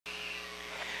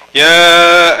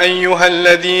يا أيها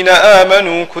الذين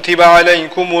آمنوا كتب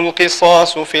عليكم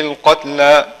القصاص في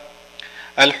القتلى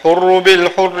الحر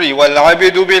بالحر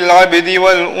والعبد بالعبد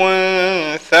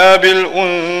والأنثى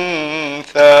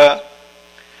بالأنثى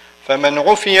فمن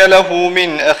عفي له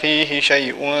من أخيه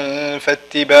شيء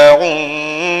فاتباع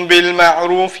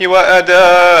بالمعروف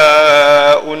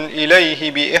وأداء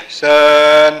إليه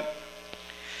بإحسان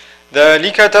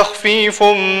ذلك تخفيف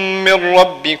من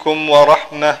ربكم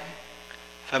ورحمة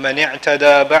فمن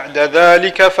اعتدى بعد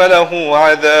ذلك فله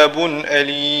عذاب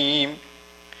أليم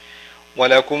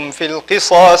ولكم في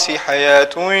القصاص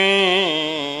حياة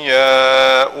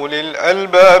يا أولي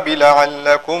الألباب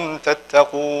لعلكم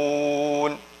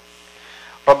تتقون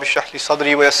رب اشرح لي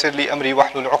صدري ويسر لي أمري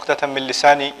واحلل عقدة من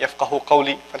لساني يفقه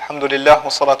قولي فالحمد لله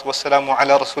والصلاة والسلام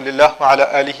على رسول الله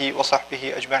وعلى آله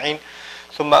وصحبه أجمعين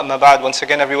ثم أما بعد. Once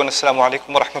again everyone, assalamu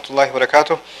alaikum wa rahmatullahi wa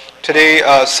barakatuh. Today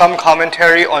some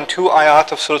commentary on two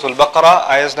ayat of Surah Al-Baqarah,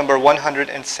 ayahs number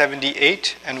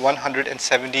 178 and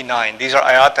 179. These are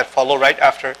ayat that follow right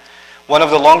after one of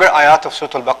the longer ayat of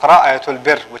Surah Al-Baqarah, Ayatul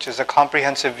Bir, which is a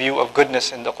comprehensive view of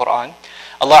goodness in the Quran.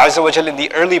 Allah Azza wa Jal in the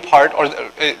early part, or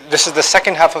this is the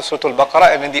second half of Surah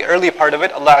Al-Baqarah, and in the early part of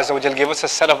it, Allah Azza wa Jal gave us a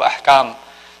set of ahkam,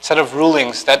 set of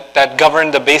rulings that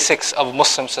govern the basics of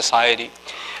Muslim society.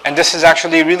 And this is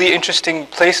actually a really interesting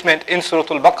placement in Surah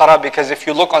Al-Baqarah, because if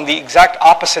you look on the exact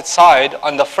opposite side,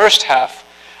 on the first half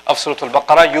of Surah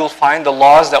Al-Baqarah, you'll find the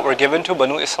laws that were given to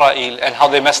Banu Israel and how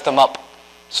they messed them up.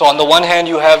 So on the one hand,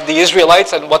 you have the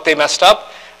Israelites and what they messed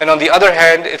up, and on the other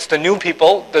hand, it's the new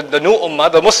people, the new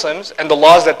ummah, the Muslims, and the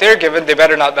laws that they're given, they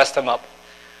better not mess them up.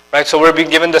 Right? So we're being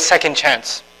given the second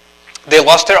chance. They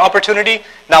lost their opportunity,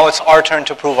 now it's our turn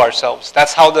to prove ourselves.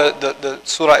 That's how the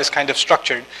surah is kind of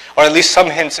structured, or at least some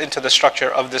hints into the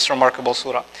structure of this remarkable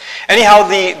surah. Anyhow,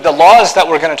 the laws that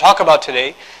we're going to talk about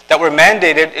today, that were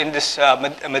mandated in this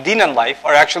Medinan life,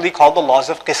 are actually called the laws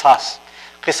of qisas.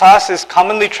 Qisas is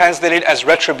commonly translated as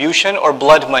retribution or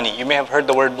blood money. You may have heard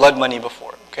the word blood money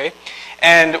before, okay?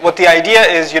 And what the idea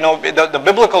is, the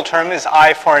biblical term is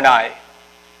eye for an eye,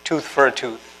 tooth for a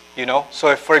tooth. So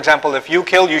if, for example, if you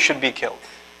kill, you should be killed.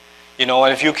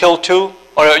 And if you kill two,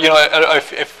 or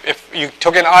if you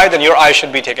took an eye, then your eye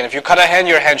should be taken. If you cut a hand,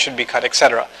 your hand should be cut,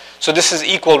 etc. So this is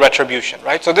equal retribution,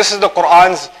 right? So this is the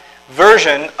Quran's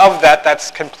version of that, that's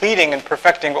completing and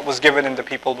perfecting what was given in the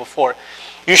people before.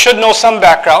 You should know some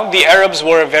background. The Arabs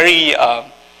were a very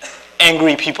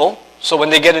angry people. So when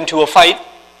they get into a fight,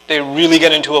 they really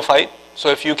get into a fight. So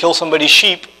if you kill somebody's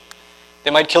sheep,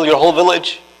 they might kill your whole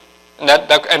village.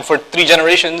 And for 3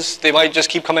 generations, they might just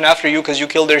keep coming after you because you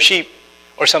killed their sheep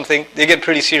or something. They get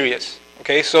pretty serious.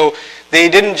 Okay, so they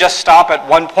didn't just stop at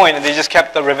one point, and they just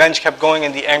the revenge kept going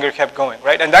and the anger kept going,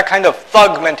 right? And that kind of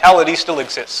thug mentality still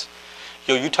exists.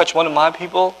 You touch one of my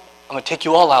people, I'm going to take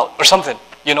you all out or something.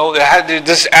 They had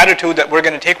this attitude that we're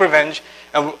going to take revenge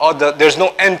and there's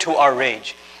no end to our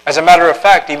rage. As a matter of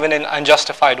fact, even in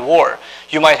unjustified war,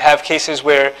 you might have cases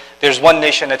where there's one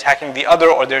nation attacking the other,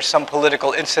 or there's some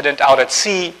political incident out at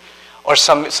sea, or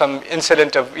some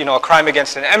incident of a crime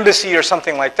against an embassy or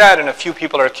something like that, and a few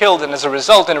people are killed, and as a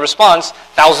result, in response,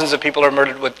 thousands of people are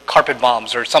murdered with carpet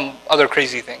bombs or some other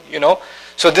crazy thing,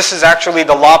 So this is actually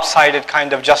the lopsided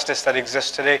kind of justice that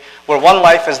exists today, where one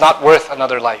life is not worth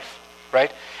another life,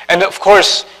 right? And of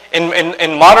course,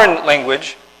 in modern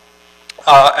language,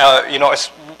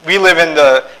 we live in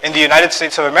the United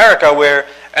States of America, where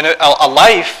a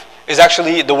life is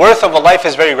actually, the worth of a life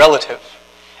is very relative.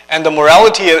 And the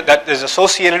morality that is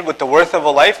associated with the worth of a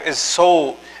life is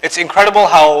it's incredible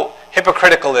how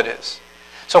hypocritical it is.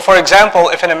 So for example,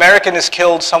 if an American is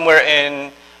killed somewhere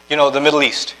in, the Middle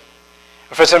East,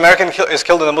 if an American is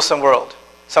killed in the Muslim world,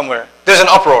 somewhere, there's an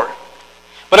uproar.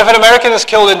 But if an American is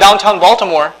killed in downtown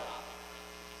Baltimore,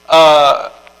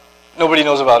 nobody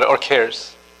knows about it or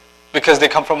cares, because they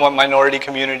come from a minority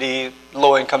community,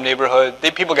 low-income neighborhood.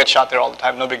 People get shot there all the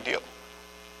time, no big deal.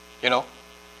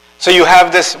 So you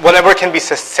have this, whatever can be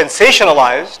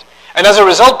sensationalized, and as a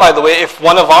result, by the way, if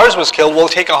one of ours was killed, we'll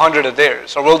take 100 of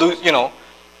theirs, or we'll do,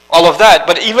 all of that.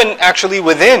 But even actually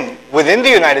within the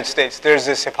United States, there's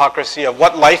this hypocrisy of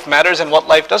what life matters and what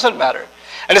life doesn't matter.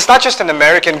 And it's not just an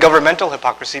American governmental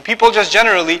hypocrisy. People just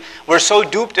generally were so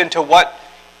duped into what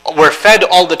we're fed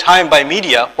all the time by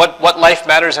media, what life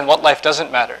matters and what life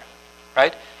doesn't matter,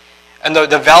 right? And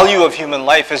the value of human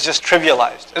life is just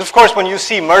trivialized. And of course, when you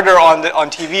see murder on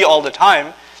TV all the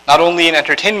time, not only in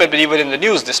entertainment, but even in the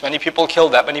news, this many people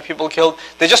killed, that many people killed,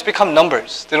 they just become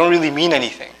numbers. They don't really mean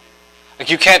anything. Like,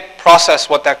 you can't process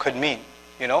what that could mean,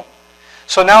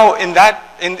 So now in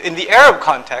the Arab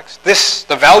context,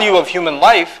 the value of human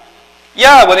life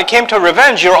Yeah, when it came to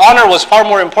revenge, your honor was far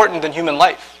more important than human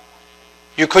life.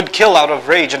 You could kill out of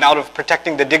rage and out of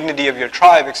protecting the dignity of your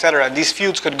tribe, etc. And these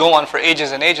feuds could go on for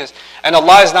ages and ages. And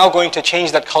Allah is now going to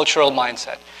change that cultural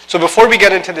mindset. So before we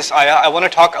get into this ayah, I want to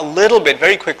talk a little bit,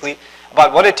 very quickly,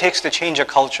 about what it takes to change a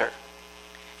culture.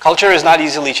 Culture is not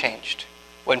easily changed.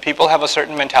 When people have a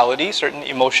certain mentality, certain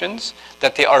emotions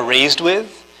that they are raised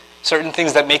with, certain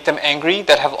things that make them angry,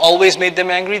 that have always made them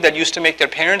angry, that used to make their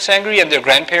parents angry and their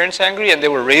grandparents angry, and they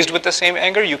were raised with the same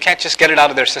anger, you can't just get it out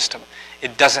of their system.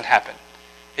 It doesn't happen.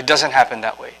 It doesn't happen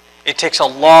that way. It takes a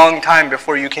long time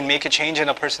before you can make a change in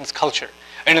a person's culture,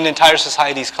 in an entire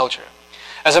society's culture.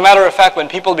 As a matter of fact, when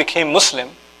people became Muslim,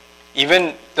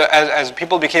 as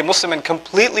people became Muslim and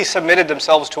completely submitted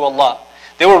themselves to Allah,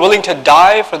 they were willing to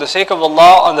die for the sake of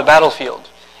Allah on the battlefield.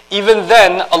 Even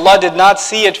then, Allah did not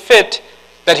see it fit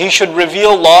that He should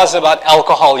reveal laws about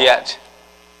alcohol yet.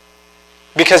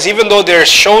 Because even though they're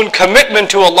shown commitment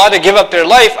to Allah to give up their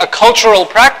life, a cultural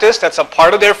practice that's a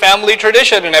part of their family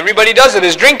tradition and everybody does it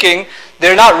is drinking,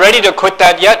 they're not ready to quit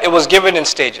that yet. It was given in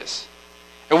stages.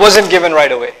 It wasn't given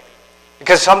right away.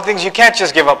 Because some things you can't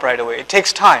just give up right away. It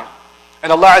takes time.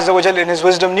 And Allah Azza wa Jalla in His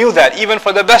wisdom knew that. Even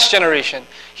for the best generation,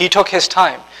 He took His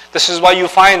time. This is why you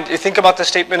think about the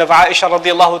statement of Aisha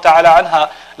radiallahu ta'ala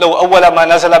anha, لو أول ما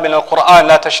نزل من القرآن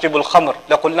لا تشربوا الخمر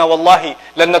لقلنا والله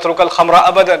لن نترك الخمر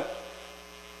أبدا.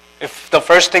 If the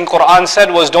first thing Quran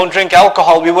said was don't drink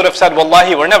alcohol, we would have said,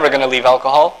 Wallahi, we're never going to leave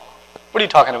alcohol. What are you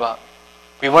talking about?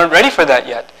 We weren't ready for that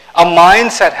yet. A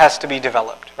mindset has to be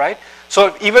developed, right?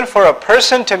 So even for a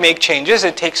person to make changes,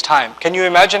 it takes time. Can you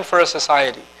imagine for a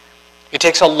society? It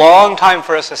takes a long time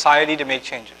for a society to make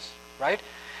changes, right?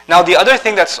 Now the other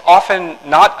thing that's often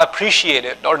not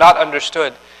appreciated or not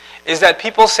understood is that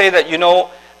people say that,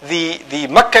 the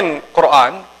Meccan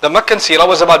Quran, the Meccan Seerah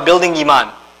was about building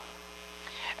Iman.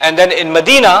 And then in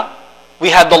Medina, we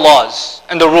had the laws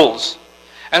and the rules.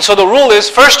 And so the rule is,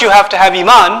 first you have to have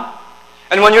Iman,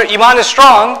 and when your Iman is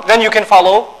strong, then you can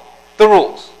follow the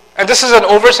rules. And this is an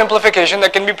oversimplification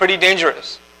that can be pretty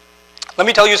dangerous. Let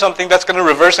me tell you something that's going to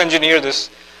reverse engineer this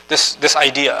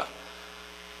idea.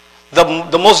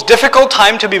 The most difficult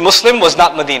time to be Muslim was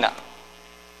not Medina.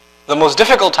 The most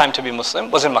difficult time to be Muslim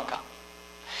was in Mecca.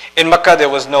 In Mecca,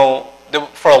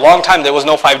 for a long time, there was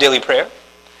no 5 daily prayer.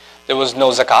 There was no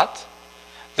zakat.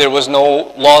 There was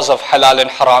no laws of halal and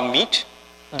haram meat.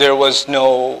 There was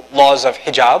no laws of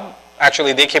hijab.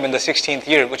 Actually, they came in the 16th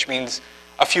year, which means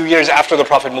a few years after the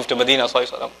Prophet moved to Medina,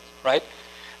 right?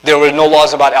 There were no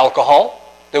laws about alcohol.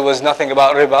 There was nothing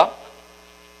about riba.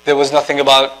 There was nothing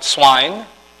about swine.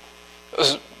 It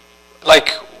was like,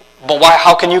 but why?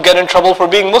 How can you get in trouble for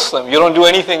being Muslim? You don't do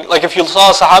anything. Like if you saw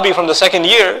a Sahabi from the 2nd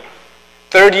year,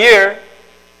 3rd year,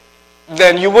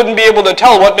 then you wouldn't be able to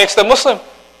tell what makes them Muslim.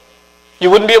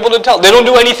 You wouldn't be able to tell. They don't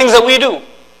do any things that we do.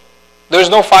 There's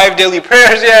no 5 daily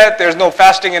prayers yet. There's no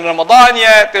fasting in Ramadan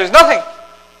yet. There's nothing.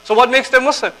 So what makes them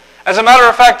Muslim? As a matter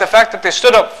of fact, the fact that they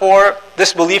stood up for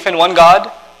this belief in one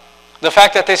God, the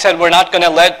fact that they said we're not going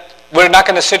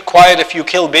to sit quiet if you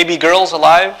kill baby girls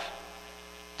alive.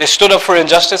 They stood up for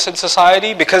injustice in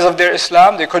society because of their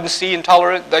Islam. They couldn't see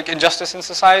injustice in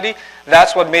society.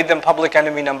 That's what made them public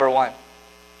enemy number 1.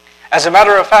 As a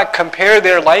matter of fact, compare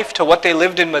their life to what they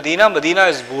lived in Medina. Medina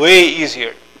is way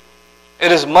easier.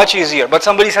 It is much easier. But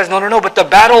somebody says, no, but the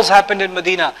battles happened in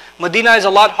Medina. Medina is a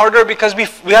lot harder because we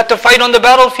had to fight on the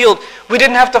battlefield. We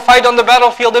didn't have to fight on the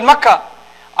battlefield in Mecca.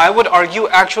 I would argue,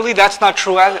 actually, that's not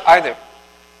true either.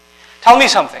 Tell me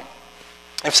something.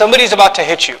 If somebody's about to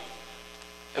hit you,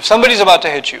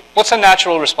 what's a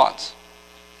natural response?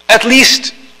 At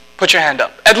least put your hand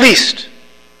up. At least.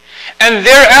 And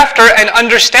thereafter, an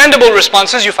understandable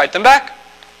response is you fight them back.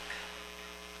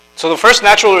 So the first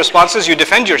natural response is you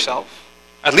defend yourself.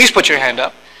 At least put your hand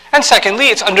up. And secondly,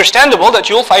 it's understandable that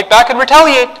you'll fight back and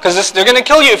retaliate, because they're going to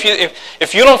kill you.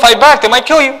 If you don't fight back, they might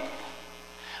kill you.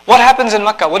 What happens in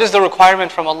Mecca? What is the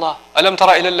requirement from Allah? أَلَمْ تَرَ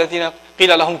إِلَى الَّذِينَ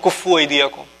قِيلَ لَهُمْ كُفُّوا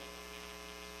أَيْدِيَكُمْ.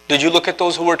 Did you look at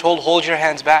those who were told, hold your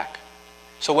hands back?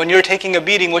 So when you're taking a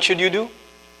beating, what should you do?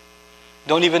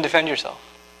 Don't even defend yourself.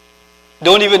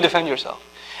 Don't even defend yourself.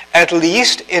 At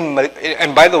least and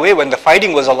by the way, when the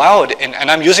fighting was allowed, and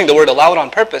I'm using the word allowed on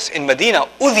purpose, in Medina,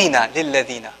 أُذِنَ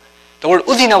لِلَّذِينَ. The word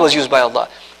udina was used by Allah.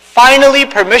 Finally,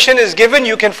 permission is given,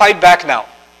 you can fight back now.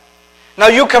 Now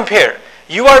you compare.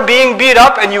 You are being beat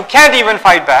up and you can't even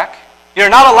fight back. You're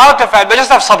not allowed to fight, but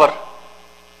just have sabr.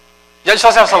 Just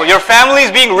have sabr. Your family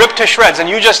is being ripped to shreds and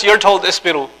you're told,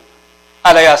 isbiru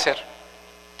ala Yasir.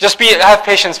 Have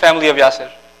patience, family of Yasir.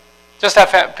 Just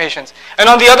have patience. And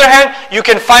on the other hand, you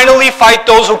can finally fight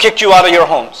those who kicked you out of your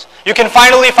homes. You can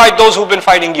finally fight those who've been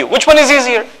fighting you. Which one is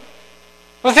easier?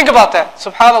 Well, think about that.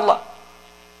 Subhanallah.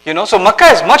 You know, so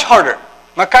Makkah is much harder.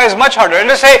 Makkah is much harder. And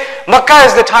to say Makkah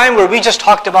is the time where we just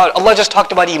talked about, Allah just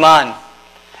talked about Iman.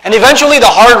 And eventually the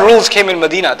hard rules came in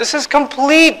Medina. This is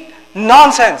complete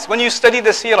nonsense when you study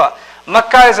the seerah.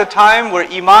 Makkah is a time where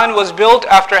Iman was built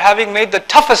after having made the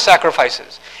toughest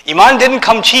sacrifices. Iman didn't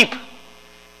come cheap.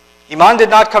 Iman did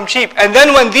not come cheap. And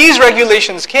then when these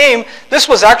regulations came, this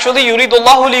was actually يُرِيدُ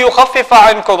اللَّهُ لِيُخَفِّفَ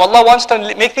عَنْكُمْ. Allah wants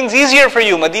to make things easier for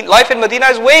you. Life in Medina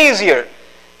is way easier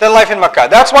than life in Makkah.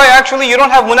 That's why actually you don't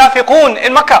have munafiqun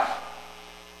in Makkah.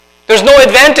 There's no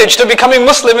advantage to becoming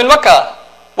Muslim in Makkah.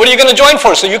 What are you going to join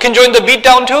for? So you can join the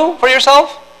beatdown too for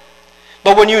yourself?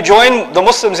 But when you join the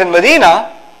Muslims in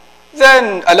Medina,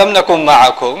 then أَلَمْ نَكُمْ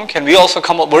مَعَكُمْ, can we also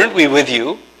come up? Weren't we with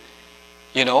you?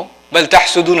 You know, بَلْ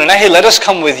تَحْسُدُونَنَا, hey, let us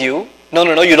come with you. No,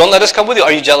 you don't let us come with you.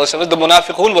 Are you jealous of us? The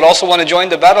munafiqun would also want to join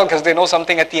the battle because they know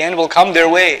something at the end will come their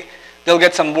way. They'll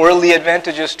get some worldly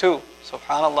advantages too.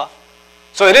 Subhanallah.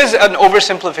 So it is an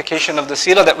oversimplification of the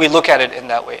seerah that we look at it in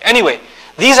that way. Anyway,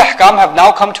 these ahkam have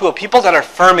now come to a people that are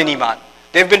firm in Iman.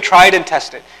 They've been tried and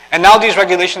tested. And now these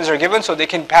regulations are given so they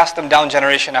can pass them down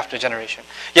generation after generation.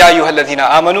 Ya ayyuhalladhina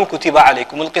amanu kutiba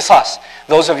alaykumul qisas.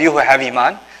 Those of you who have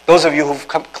Iman, those of you who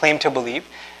claim to believe,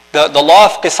 the law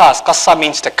of qisas, qassa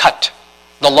means to cut.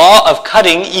 The law of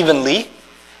cutting evenly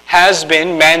has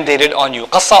been mandated on you.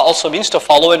 Qassa also means to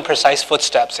follow in precise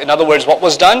footsteps. In other words, what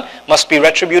was done must be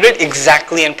retributed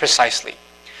exactly and precisely.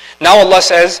 Now Allah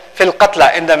says, fil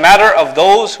qatla, in the matter of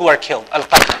those who are killed.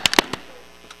 Al-qatla.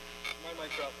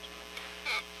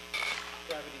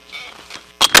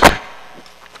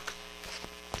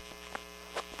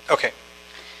 Okay.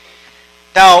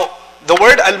 Now, the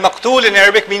word al-maqtul in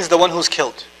Arabic means the one who's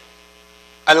killed.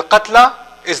 Al-qatla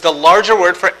is the larger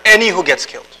word for any who gets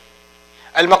killed.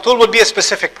 Al-maqtul would be a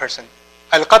specific person.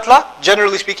 Al-qatla,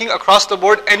 generally speaking, across the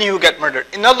board, any who get murdered.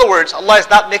 In other words, Allah is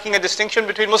not making a distinction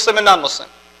between Muslim and non-Muslim.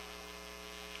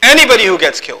 Anybody who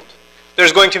gets killed,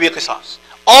 there's going to be qisas.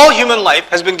 All human life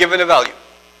has been given a value.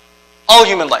 All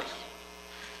human life.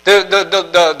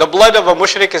 The blood of a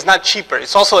mushrik is not cheaper.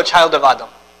 It's also a child of Adam.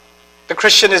 The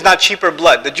Christian is not cheaper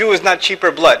blood. The Jew is not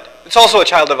cheaper blood. It's also a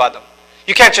child of Adam.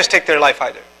 You can't just take their life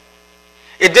either.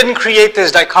 It didn't create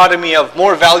this dichotomy of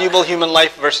more valuable human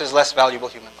life versus less valuable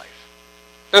human life.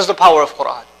 There's the power of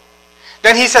Quran.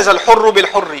 Then he says, Al-hurru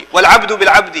bil-hurri, wal-abdu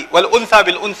bil-abdi, wal-untha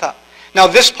bil-untha. Now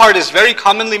this part is very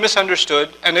commonly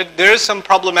misunderstood, and there is some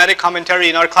problematic commentary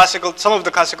in our classical, some of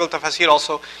the classical tafsir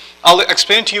also. I'll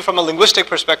explain to you from a linguistic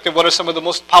perspective what are some of the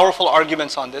most powerful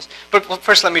arguments on this. But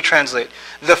first let me translate.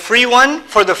 The free one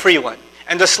for the free one,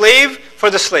 and the slave for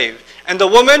the slave, and the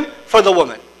woman for the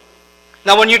woman.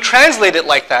 Now when you translate it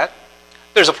like that,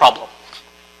 there's a problem.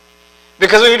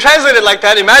 Because when you translate it like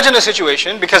that, imagine a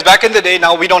situation, because back in the day,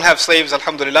 now we don't have slaves,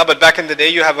 alhamdulillah, but back in the day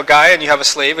you have a guy and you have a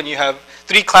slave and you have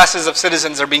three classes of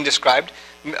citizens are being described.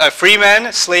 A free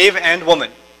man, slave, and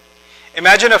woman.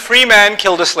 Imagine a free man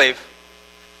killed a slave.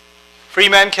 Free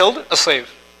man killed a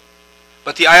slave.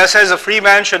 But the ayah says a free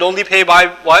man should only pay by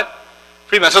what?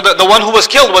 Free man. So the one who was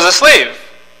killed was a slave.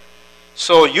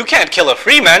 So you can't kill a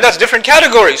free man, that's a different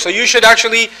category. So you should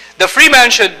actually, the free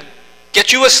man should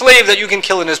get you a slave that you can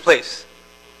kill in his place.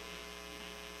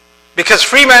 Because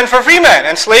free man for free man,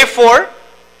 and slave for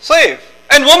slave.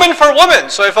 And woman for woman.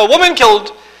 So if a woman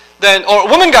killed, then, or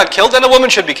a woman got killed, then a woman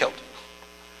should be killed.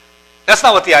 That's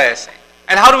not what the ayah is saying.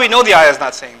 And how do we know the ayah is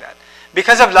not saying that?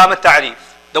 Because of lam al-ta'rif.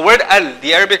 The word al,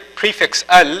 the Arabic prefix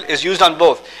al, is used on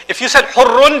both. If you said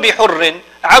hurrun bi hurrin,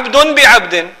 abdun bi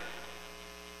abdin,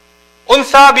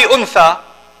 untha bi untha,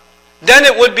 then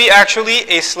it would be actually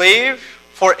a slave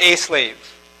for a slave.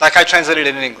 Like I translated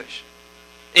it in English.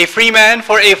 A free man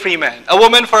for a free man. A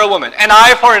woman for a woman. An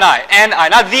eye for an eye. An eye,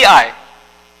 not the eye.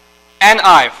 An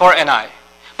eye for an eye.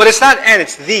 But it's not an,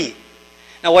 it's the.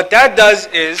 Now what that does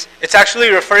is, it's actually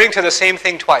referring to the same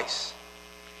thing twice.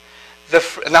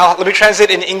 Now let me translate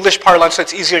in English parlance so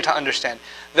it's easier to understand.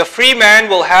 The free man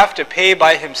will have to pay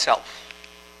by himself.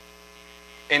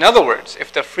 In other words,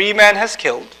 if the free man has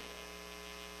killed,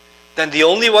 then the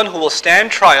only one who will stand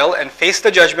trial and face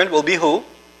the judgment will be who?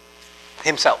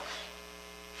 Himself.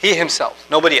 He himself,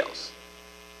 nobody else.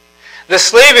 The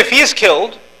slave, if he is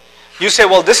killed, you say,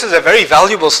 well, this is a very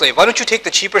valuable slave. Why don't you take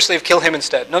the cheaper slave, kill him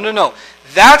instead? No.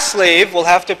 That slave will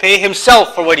have to pay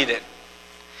himself for what he did.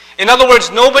 In other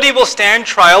words, nobody will stand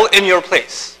trial in your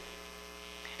place.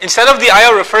 Instead of the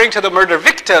ayah referring to the murder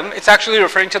victim, it's actually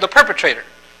referring to the perpetrator.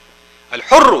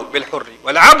 Al-hurru bil-hurri,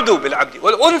 wal-abdu bil-abdi,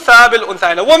 wal-untha bil-untha.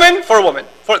 And a woman for a woman.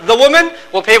 For the woman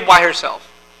will pay by herself.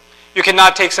 You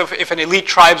cannot take, if an elite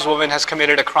tribeswoman has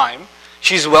committed a crime,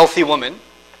 she's a wealthy woman,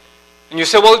 And you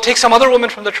say, well, take some other woman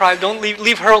from the tribe. Don't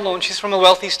leave her alone. She's from a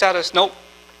wealthy status. No.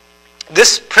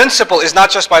 This principle is not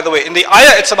just, by the way, in the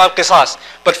ayah it's about qisas,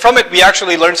 but from it we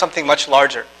actually learn something much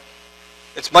larger.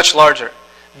 It's much larger.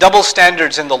 Double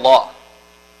standards in the law.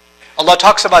 Allah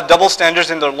talks about double standards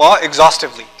in the law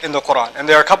exhaustively in the Quran. And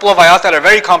there are a couple of ayat that are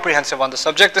very comprehensive on the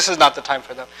subject. This is not the time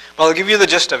for them. But I'll give you the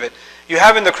gist of it. You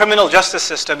have in the criminal justice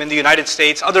system in the United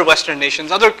States, other Western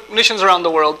nations, other nations around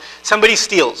the world, somebody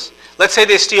steals. Let's say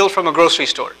they steal from a grocery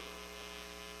store.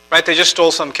 Right? They just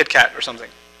stole some Kit Kat or something.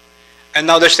 And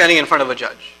now they're standing in front of a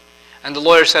judge. And the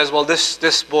lawyer says, well,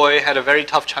 this boy had a very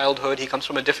tough childhood. He comes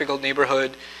from a difficult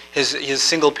neighborhood. His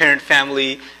single parent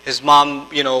family. His mom,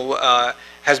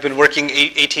 has been working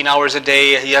 18 hours a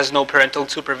day. He has no parental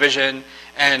supervision.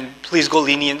 And please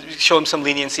show him some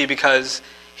leniency because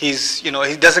he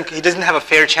doesn't have a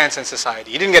fair chance in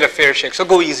society. He didn't get a fair shake, so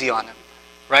go easy on him.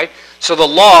 Right? So the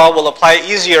law will apply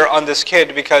easier on this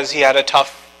kid because he had a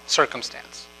tough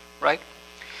circumstance. Right?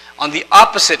 On the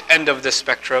opposite end of this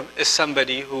spectrum is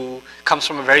somebody who comes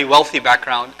from a very wealthy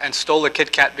background and stole a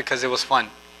Kit Kat because it was fun,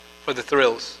 for the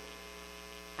thrills,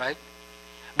 right?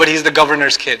 But he's the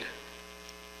governor's kid.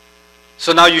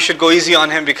 So now you should go easy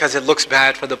on him because it looks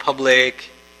bad for the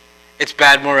public, it's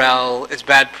bad morale, it's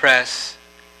bad press,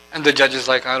 and the judge is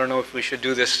like, I don't know if we should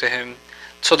do this to him.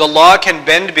 So the law can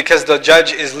bend because the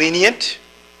judge is lenient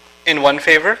in one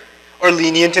favor or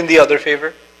lenient in the other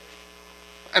favor.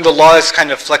 And the law is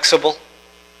kind of flexible.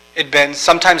 It bends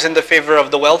sometimes in the favor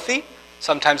of the wealthy,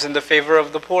 sometimes in the favor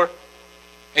of the poor.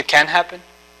 It can happen,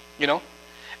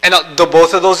 And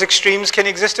both of those extremes can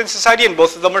exist in society, and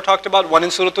both of them are talked about, one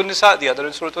in Surah An-Nisa, the other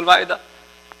in Surah Al-Ma'idah.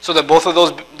 So that both of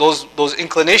those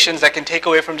inclinations that can take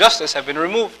away from justice have been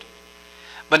removed.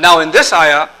 But now in this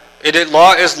ayah,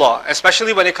 law is law,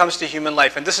 especially when it comes to human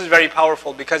life. And this is very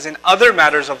powerful because in other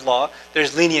matters of law,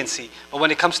 there's leniency. But when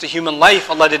it comes to human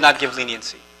life, Allah did not give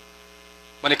leniency.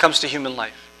 When it comes to human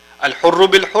life.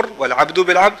 Al-hurru bil-hurr, wal-abdu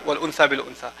bil-abd, wal-untha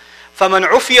bil-untha. فَمَنْ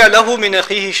عُفِيَ لَهُ مِنْ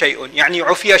أَخِيهِ شَيْءٌ يعني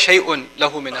عُفِيَ شَيْءٌ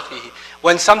لَهُ مِنْ أَخِيهِ.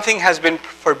 When something has been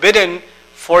forbidden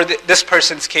for this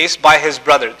person's case by his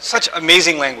brother. Such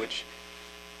amazing language.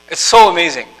 It's so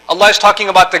amazing. Allah is talking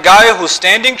about the guy who's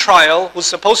standing trial, who's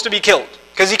supposed to be killed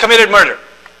because he committed murder.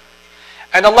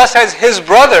 And Allah says his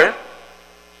brother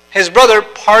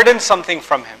pardoned something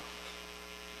from him.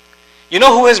 You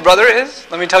know who his brother is?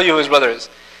 Let me tell you who his brother is.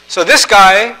 So this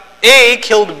guy, A,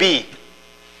 killed B.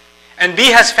 And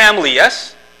B has family,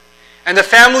 yes? And the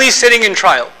family is sitting in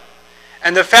trial.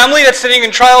 And the family that's sitting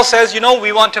in trial says,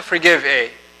 we want to forgive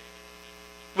A.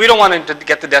 We don't want him to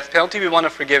get the death penalty, we want to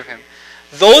forgive him.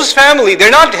 Those family,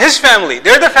 they're not his family.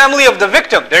 They're the family of the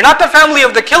victim. They're not the family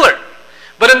of the killer.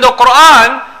 But in the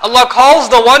Quran, Allah calls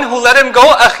the one who let him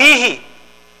go, Akhihi.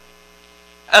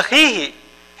 Akhihi.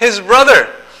 His brother.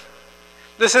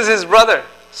 This is his brother.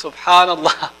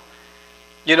 Subhanallah.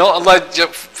 Allah,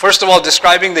 first of all,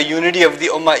 describing the unity of the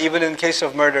ummah, even in case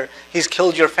of murder. He's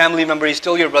killed your family member, he's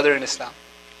still your brother in Islam.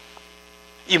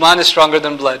 Iman is stronger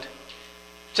than blood.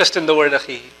 Just in the word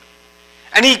Akhihi.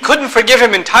 And he couldn't forgive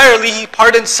him entirely, he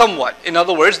pardoned somewhat. In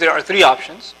other words, there are three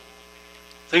options.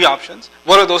 Three options.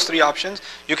 What are those three options?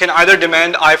 You can either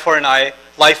demand eye for an eye,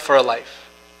 life for a life.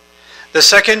 The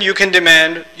second, you can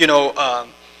demand,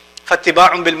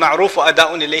 فَاتِّبَاعٌ بِالْمَعْرُوفِ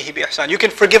وَأَدَاءٌ إِلَيْهِ بِإِحْسَانٍ. You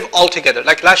can forgive altogether,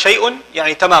 like لَا شَيْءٌ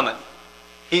يعني تَمَامًا.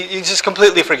 He just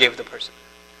completely forgave the person.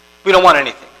 We don't want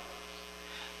anything.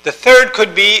 The third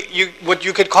could be what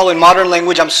you could call in modern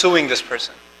language, I'm suing this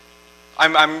person.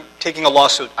 I'm taking a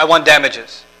lawsuit. I want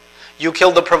damages. You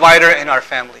killed the provider in our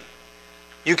family.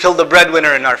 You killed the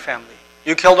breadwinner in our family.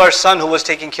 You killed our son who was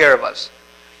taking care of us.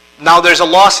 Now there's a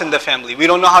loss in the family. We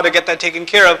don't know how to get that taken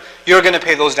care of. You're going to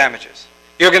pay those damages.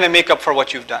 You're going to make up for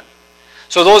what you've done.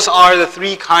 So those are the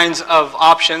three kinds of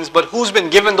options. But who's been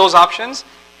given those options?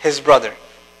 His brother.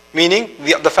 Meaning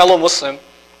the fellow Muslim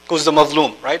who's the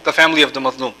mazloom, right? The family of the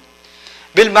mazloom.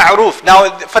 Bil-ma'ruf. Now,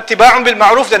 فَاتِّبَاعٌ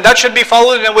بِالْمَعْرُوف, then that should be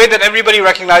followed in a way that everybody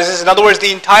recognizes. In other words,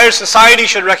 the entire society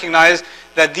should recognize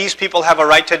that these people have a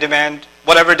right to demand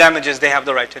whatever damages they have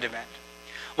the right to demand.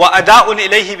 وَأَدَاءٌ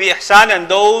إِلَيْهِ بِإِحْسَانٍ, and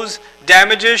those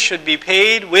damages should be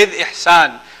paid with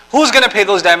ihsan. Who's going to pay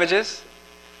those damages?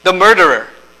 The murderer.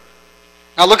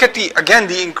 Now look at the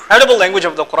incredible language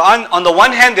of the Quran. On the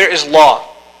one hand, there is law.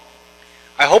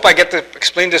 I hope I get to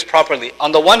explain this properly.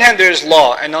 On the one hand, there is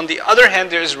law, and on the other hand,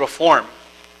 there is reform.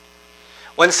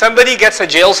 When somebody gets a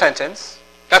jail sentence,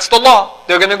 that's the law.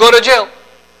 They're going to go to jail.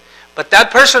 But that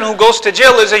person who goes to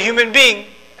jail is a human being.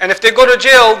 And if they go to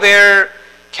jail, their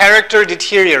character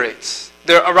deteriorates.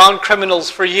 They're around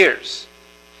criminals for years.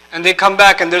 And they come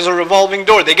back and there's a revolving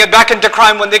door. They get back into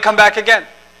crime when they come back again.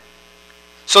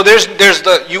 So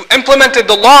you implemented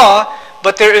the law,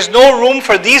 but there is no room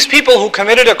for these people who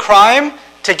committed a crime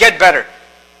to get better,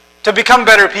 to become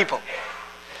better people.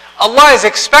 Allah is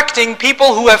expecting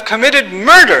people who have committed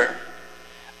murder,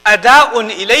 ada'un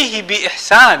ilayhi bi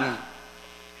ihsan,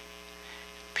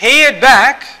 pay it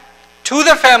back to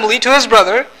the family, to his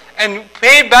brother, and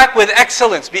pay it back with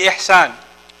excellence, bi ihsan.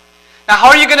 Now how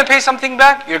are you going to pay something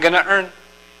back? You're going to earn.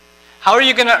 How are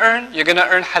you going to earn? You're going to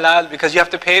earn halal, because you have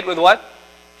to pay it with what?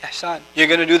 Ihsan. You're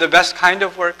going to do the best kind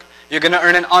of work. You're going to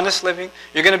earn an honest living.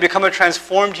 You're going to become a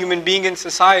transformed human being in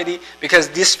society, because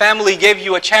this family gave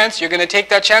you a chance. You're going to take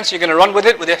that chance. You're going to run with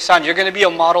it with ihsan. You're going to be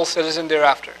a model citizen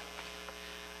thereafter.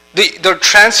 The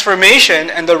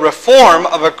transformation and the reform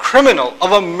of a criminal,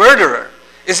 of a murderer,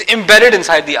 is embedded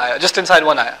inside the ayah, just inside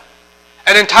one ayah.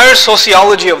 An entire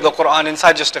sociology of the Quran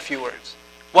inside just a few words.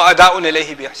 وَأَدَاءٌ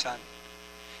إِلَيْهِ بِإِحْسَانٍ.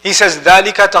 He says,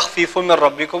 ذَلِكَ تَخْفِيفٌ مِّن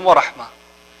رَبِّكُمْ وَرَحْمَةٌ.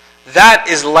 That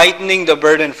is lightening the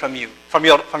burden from you, from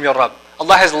your Rabb.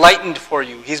 Allah has lightened for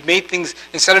you. He's made things,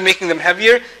 instead of making them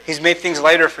heavier, He's made things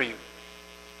lighter for you.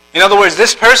 In other words,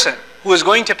 this person who is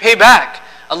going to pay back,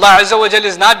 Allah Azza wa Jal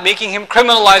is not making him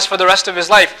criminalized for the rest of his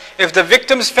life. If the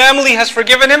victim's family has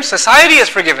forgiven him, society has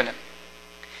forgiven him.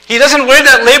 He doesn't wear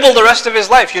that label the rest of his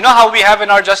life. You know how we have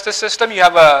in our justice system, you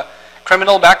have a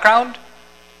criminal background?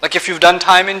 Like if you've done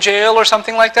time in jail or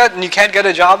something like that, and you can't get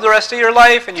a job the rest of your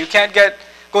life, and you can't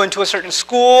go into a certain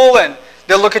school, and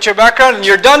they'll look at your background and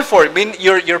you're done for it. I mean,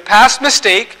 your past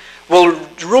mistake will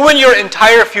ruin your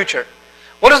entire future.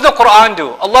 What does the Quran do?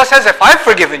 Allah says, if I've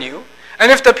forgiven you,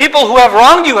 and if the people who have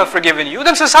wronged you have forgiven you,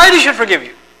 then society should forgive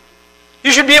you.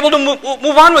 You should be able to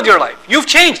move on with your life. You've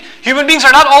changed. Human beings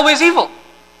are not always evil.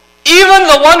 Even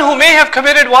the one who may have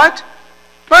committed what?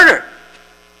 Murder.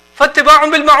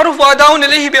 فَاتِّبَاعٌ بِالْمَعْرُوفِ وَأَدَاءٌ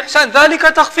إِلَيْهِ بِإِحْسَانٍ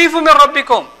ذَلِكَ تَخْفِيفٌ مِّن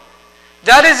رَبِّكُمْ.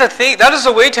 That is a thing. That is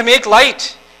a way to make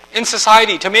light in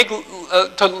society,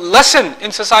 to lessen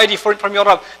in society from your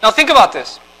Rabb. Now think about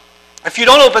this. If you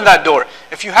don't open that door,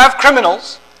 if you have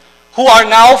criminals who are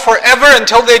now forever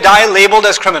until they die labeled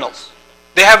as criminals,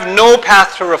 they have no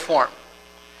path to reform,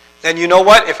 then you know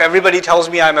what? If everybody tells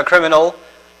me I'm a criminal,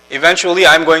 eventually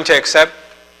I'm going to accept,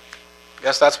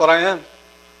 yes, that's what I am.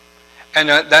 And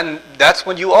then that's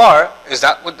what you are,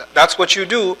 that's what you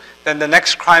do, then the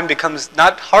next crime becomes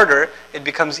not harder, it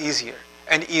becomes easier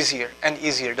and easier and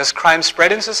easier. Does crime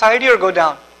spread in society or go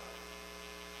down?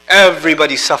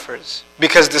 Everybody suffers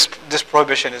because this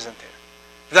prohibition isn't there.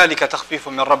 ذَلِكَ تَخْفِيفٌ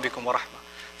مِّن رَبِّكُمْ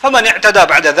وَرَحْمَةٌ فَمَنْ اعْتَدَى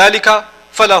بَعْدَ ذَلِكَ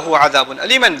فَلَهُ عَذَابٌ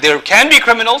أَلِيمٌ. And there can be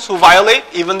criminals who violate,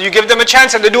 even you give them a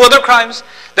chance and they do other crimes.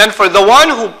 Then for the one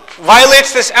who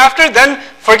violates this after, then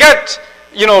forget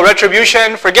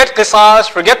retribution, forget qisas,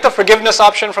 forget the forgiveness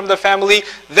option from the family,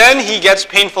 then he gets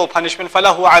painful punishment.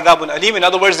 فَلَهُ عَذَابٌ أَلِيمٌ. In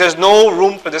other words, there's no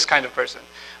room for this kind of person.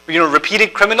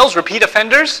 Repeated criminals, repeat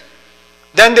offenders,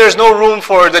 then there's no room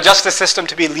for the justice system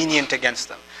to be lenient against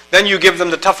them. Then you give them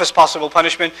the toughest possible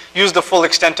punishment, use the full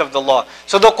extent of the law.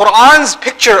 So the Qur'an's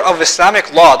picture of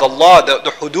Islamic law, the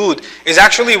hudud, is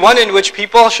actually one in which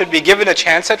people should be given a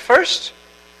chance at first,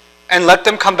 and let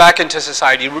them come back into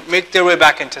society, make their way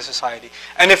back into society.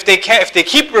 And if they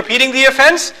keep repeating the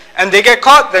offense and they get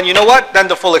caught, then you know what? Then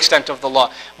the full extent of the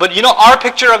law. But our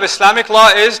picture of Islamic law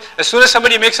is, as soon as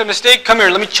somebody makes a mistake, come here,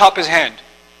 let me chop his hand.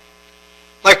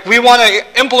 Like we want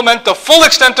to implement the full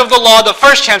extent of the law the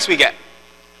first chance we get.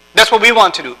 That's what we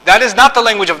want to do. That is not the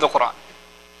language of the Quran.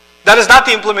 That is not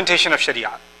the implementation of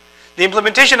Sharia. The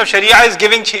implementation of Sharia is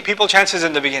giving people chances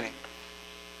in the beginning.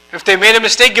 If they made a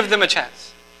mistake, give them a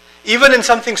chance. Even in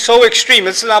something so extreme,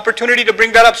 it's an opportunity to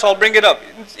bring that up, so I'll bring it up.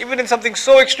 Even in something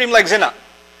so extreme like zina.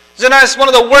 Zina is one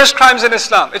of the worst crimes in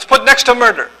Islam. It's put next to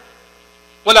murder.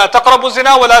 وَلَا تَقْرَبُوا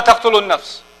الزِّنَا وَلَا تَقْتُلُوا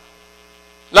النَّفْسِ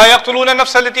لَا يَقْتُلُونَ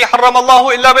النَّفْسَ الَّتِي حَرَّمَ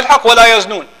اللَّهُ إِلَّا بِالْحَقِّ وَلَا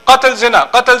يَزْنُونَ.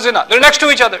 قتل zina. They're next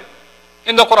to each other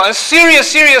in the Quran. It's a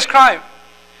serious crime.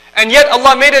 And yet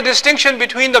Allah made a distinction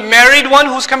between the married one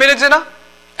who's committed zina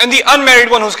and the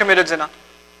unmarried one who's committed zina.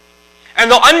 And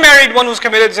the unmarried one who's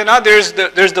committed zina, there's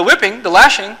the whipping, the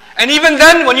lashing. And even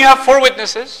then when you have four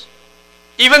witnesses,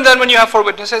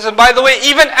 and by the way,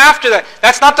 even after that,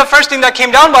 that's not the first thing that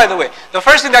came down, by the way. The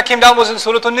first thing that came down was in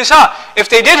Surah An-Nisa. If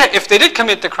they did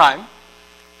commit the crime,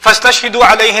 فَاسْتَشْهِدُوا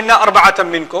عَلَيْهِنَّ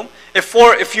أَرْبَعَةً مِّنْكُمْ.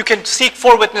 If you can seek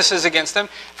four witnesses against them,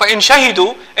 فَإِنْ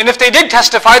شَهِدُوا. And if they did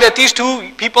testify that these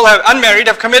two people unmarried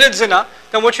have committed zina,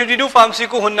 then what should you do?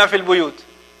 فَأَمْسِكُوهُنَّ فِي الْبُيُوتِ.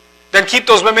 Then keep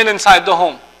those women inside the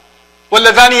home.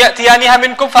 وَالَّذَانِ يَأْتِيَانِهَا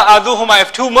مِنْكُمْ فَآذُوهُمَا.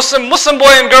 If two Muslim boy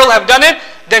and girl have done it,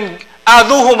 then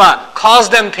آذُوهُمَا, cause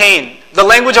them pain. The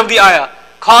language of the ayah,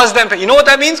 cause them pain. You know what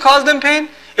that means, cause them pain?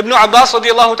 Ibn Abbas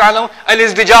radiallahu ta'ala,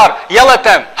 al-izdijar, yell at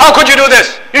them. How could you do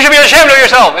this? You should be ashamed of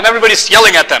yourself. And everybody's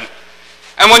yelling at them.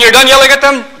 And when you're done yelling at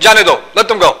them, jane do, let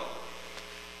them go.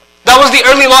 That was the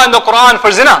early law in the Quran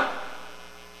for zina.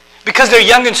 Because they're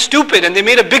young and stupid and they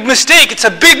made a big mistake. It's a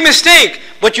big mistake,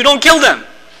 but you don't kill them.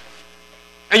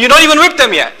 And you don't even whip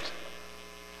them yet.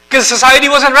 Because society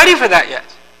wasn't ready for that yet.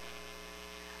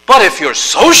 But if you're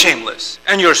so shameless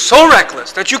and you're so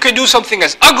reckless that you can do something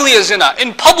as ugly as zina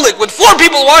in public with 4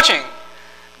 people watching,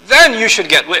 then you should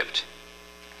get whipped.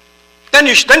 Then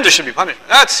there should be punishment.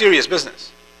 That's serious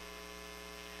business.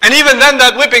 And even then,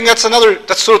 that whipping, that's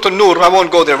Surah An-Nur. I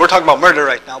won't go there. We're talking about murder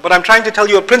right now. But I'm trying to tell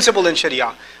you a principle in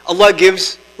Sharia. Allah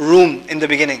gives room in the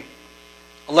beginning.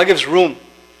 Allah gives room.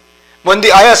 When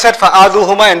the ayah said,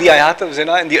 فَآذُوهُمَا, in the ayat of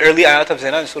zina, in the early ayat of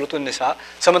zina in Surah An-Nisa,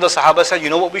 some of the Sahaba said, you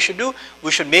know what we should do?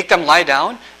 We should make them lie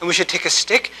down, and we should take a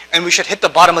stick, and we should hit the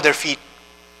bottom of their feet.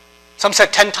 Some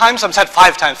said 10 times, some said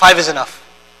 5 times. 5 is enough.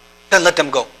 Then let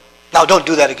them go. Now don't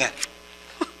do that again.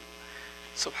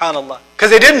 Subhanallah. Because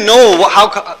they didn't know how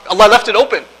Allah left it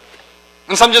open.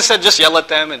 And some just said, just yell at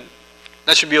them, and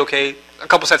that should be okay. A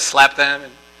couple said, slap them,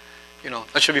 and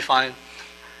that should be fine.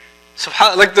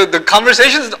 Like the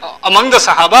conversations among the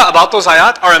Sahaba about those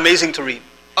ayat are amazing to read.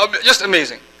 Just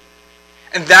amazing.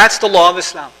 And that's the law of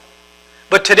Islam.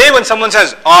 But today when someone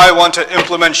says, I want to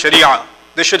implement Sharia,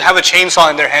 they should have a chainsaw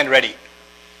in their hand ready.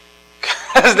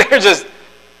 Because they're just,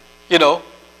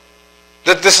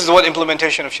 that this is what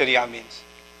implementation of Sharia means.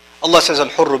 Allah says,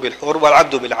 الحر بالحر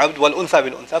والعبد بالعبد والأنثى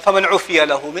بالأنثى فمن عفي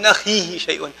له من أخيه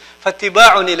شيء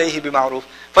فاتباع إليه بمعروف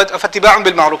فاتباع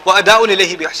بالمعروف وأداء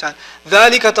إليه بإحسان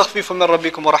ذلك تخفيف من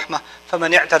ربكم ورحمة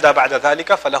فمن اعتدى بعد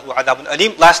ذلك فله عذاب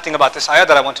أليم. Last thing about this ayah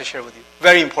that I want to share with you.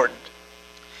 Very important.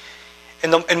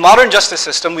 In modern justice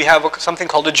system, we have something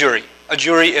called a jury. A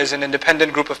jury is an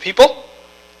independent group of people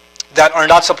that are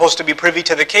not supposed to be privy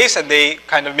to the case, and they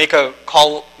kind of make a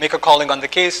calling on the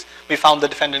case. We found the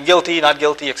defendant guilty, not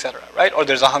guilty, etc. Right? Or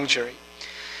there's a hung jury.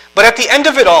 But at the end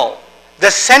of it all,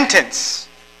 the sentence,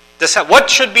 what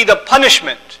should be the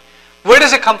punishment? Where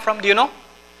does it come from? Do you know?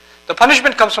 The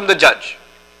punishment comes from the judge.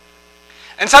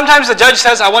 And sometimes the judge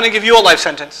says, I want to give you a life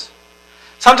sentence.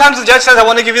 Sometimes the judge says, I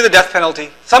want to give you the death penalty.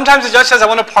 Sometimes the judge says, I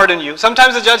want to pardon you.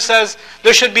 Sometimes the judge says,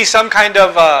 there should be some kind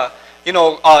of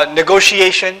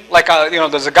negotiation, like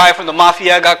there's a guy from the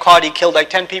mafia got caught, he killed like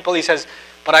 10 people, he says,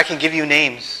 but I can give you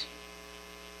names.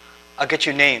 I'll get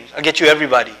you names, I'll get you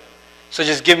everybody. So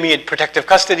just give me a protective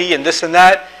custody and this and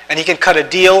that, and he can cut a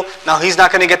deal. Now he's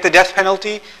not going to get the death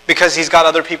penalty because he's got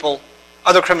other people,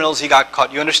 other criminals he got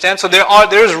caught. You understand? So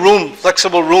there's room,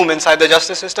 flexible room inside the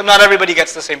justice system. Not everybody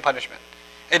gets the same punishment.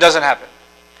 It doesn't happen.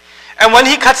 And when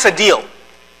he cuts a deal,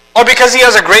 or because he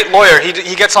has a great lawyer,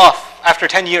 he gets off after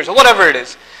 10 years, or whatever it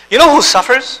is. You know who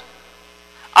suffers?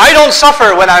 I don't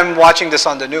suffer when I'm watching this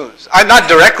on the news. Not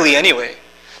directly anyway.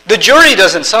 The jury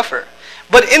doesn't suffer.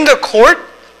 But in the court,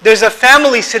 there's a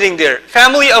family sitting there.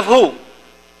 Family of who?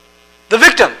 The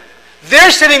victim.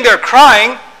 They're sitting there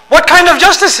crying. What kind of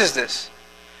justice is this?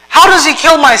 How does he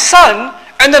kill my son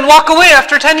and then walk away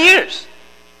after 10 years?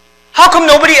 How come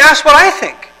nobody asked what I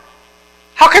think?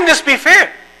 How can this be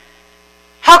fair?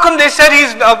 How come they said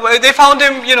they found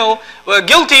him,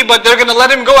 guilty, but they're going to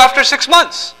let him go after 6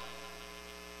 months?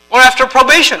 Or after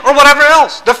probation, or whatever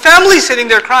else. The family's sitting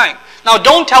there crying. Now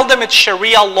don't tell them it's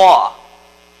Sharia law.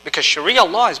 Because Sharia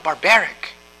law is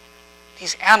barbaric.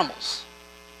 These animals.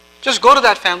 Just go to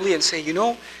that family and say,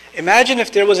 imagine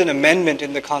if there was an amendment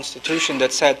in the Constitution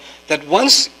that said that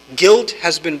once guilt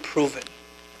has been proven,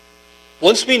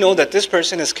 once we know that this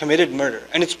person has committed murder,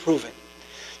 and it's proven,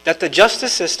 that the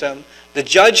justice system, the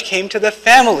judge came to the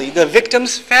family, the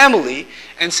victim's family,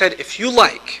 and said, if you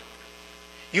like,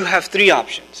 you have 3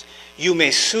 options. You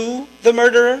may sue the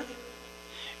murderer,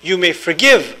 you may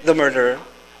forgive the murderer,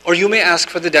 or you may ask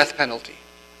for the death penalty.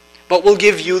 But we'll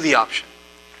give you the option.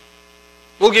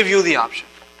 We'll give you the option.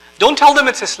 Don't tell them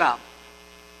it's Islam.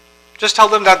 Just tell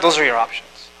them that those are your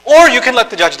options. Or you can let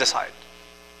the judge decide.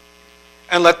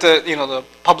 And let the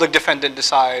public defendant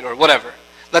decide, or whatever.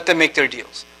 Let them make their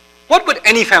deals. What would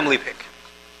any family pick?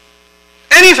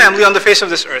 Any family on the face of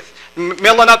this earth. May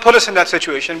Allah not put us in that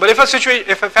situation. But if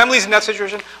a family is in that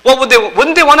situation,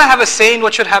 wouldn't they want to have a say in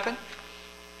what should happen?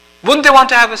 Wouldn't they want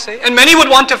to have a say? And many would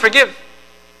want to forgive.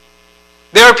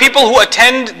 There are people who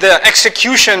attend the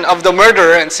execution of the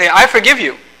murderer and say, I forgive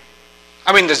you.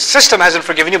 I mean, the system hasn't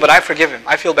forgiven you, but I forgive him.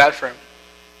 I feel bad for him.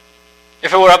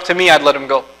 If it were up to me, I'd let him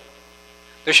go.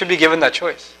 They should be given that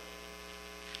choice.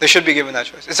 They should be given that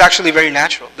choice. It's actually very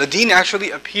natural. The deen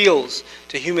actually appeals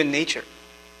to human nature.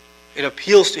 It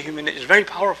appeals to human nature. It's very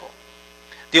powerful.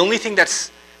 The only thing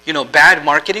that's bad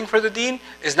marketing for the deen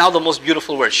is now the most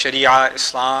beautiful word. Sharia,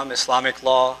 Islam, Islamic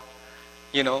law.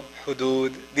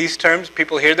 hudud. These terms,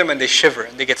 people hear them and they shiver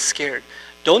and they get scared.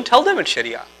 Don't tell them it's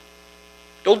Sharia.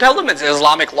 Don't tell them it's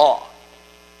Islamic law.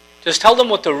 Just tell them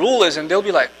what the rule is and they'll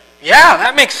be like, yeah,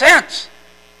 that makes sense.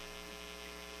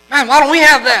 Man, why don't we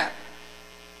have that?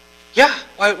 Yeah,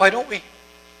 why don't we?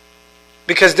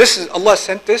 Because Allah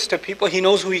sent this to people, He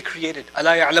knows who He created.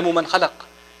 أَلَا يَعْلَمُ مَنْ خَلَقَ.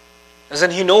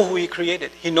 Doesn't He know who He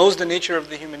created? He knows the nature of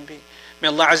the human being. May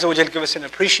Allah Azza wa Jal give us an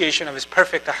appreciation of His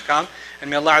perfect ahkam, and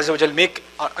may Allah Azza wa Jal make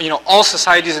all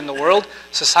societies in the world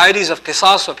societies of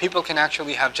qisas, so people can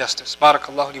actually have justice.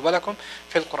 Barakallahu li wa lakum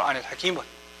fil Qur'an al-Hakim wa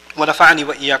nafa'ani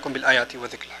wa iyyakum bil ayati wa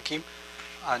dhikr al-Hakim.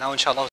 Now inshallah